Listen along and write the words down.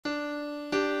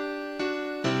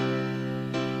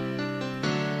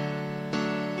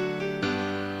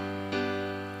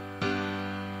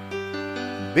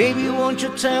Baby, won't you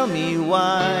tell me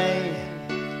why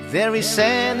there is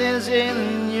sadness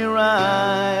in your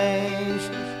eyes?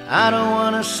 I don't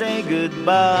want to say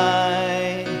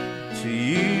goodbye to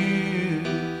you.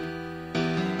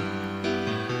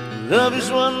 Love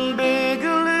is one big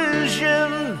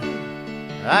illusion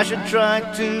I should try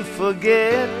to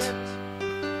forget,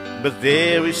 but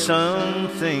there is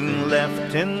something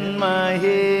left in my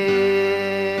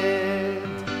head.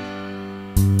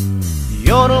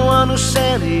 You're the one who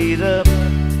set it up.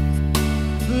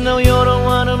 No, you're the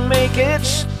one who make it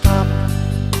stop.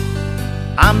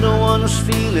 I'm the one who's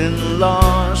feeling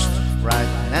lost right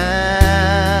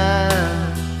now.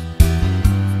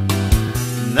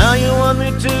 Now you want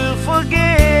me to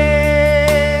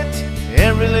forget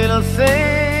every little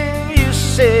thing you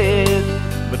said,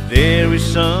 but there is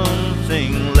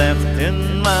something left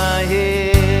in my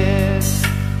head.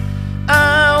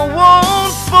 I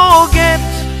won't forget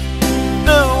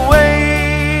the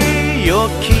way you're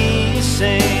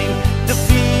kissing, the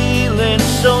feeling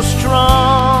so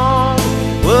strong,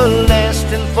 were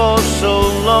lasting for so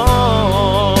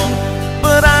long.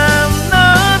 But I'm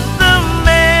not the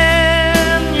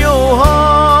man your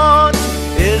heart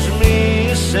is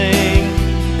missing.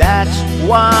 That's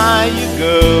why you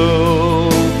go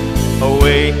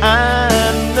away, I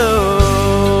know.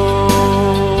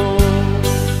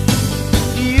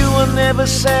 You were never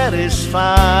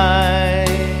satisfied,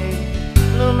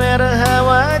 no matter how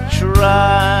I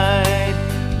tried.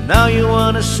 Now you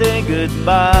wanna say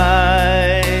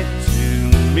goodbye to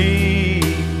me.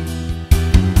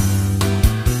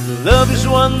 Love is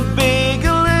one big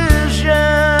illusion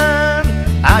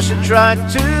I should try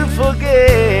to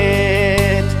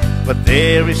forget, but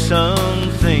there is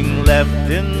something left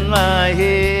in my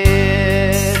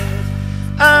head.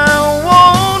 I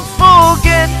won't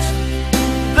forget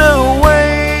the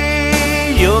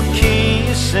way you're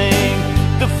kissing,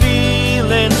 the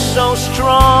feeling so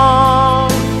strong,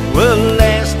 we're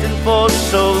lasting for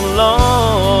so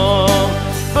long.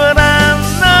 But I'm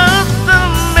not the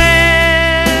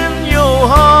man your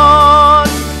heart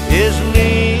is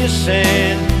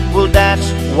missing. Well, that's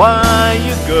why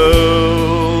you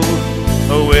go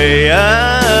away, I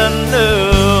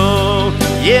know.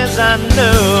 Yes, I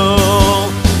know.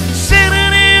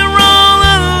 Sitting here all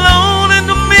alone in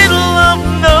the middle of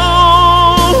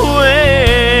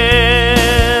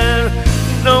nowhere,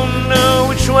 don't know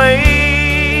which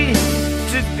way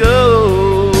to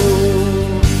go.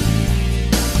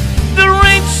 There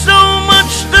ain't so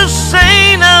much to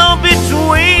say now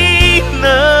between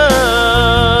us.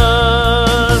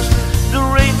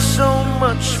 There ain't so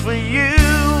much for you,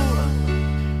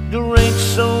 there ain't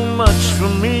so much for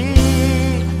me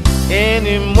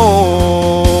anymore.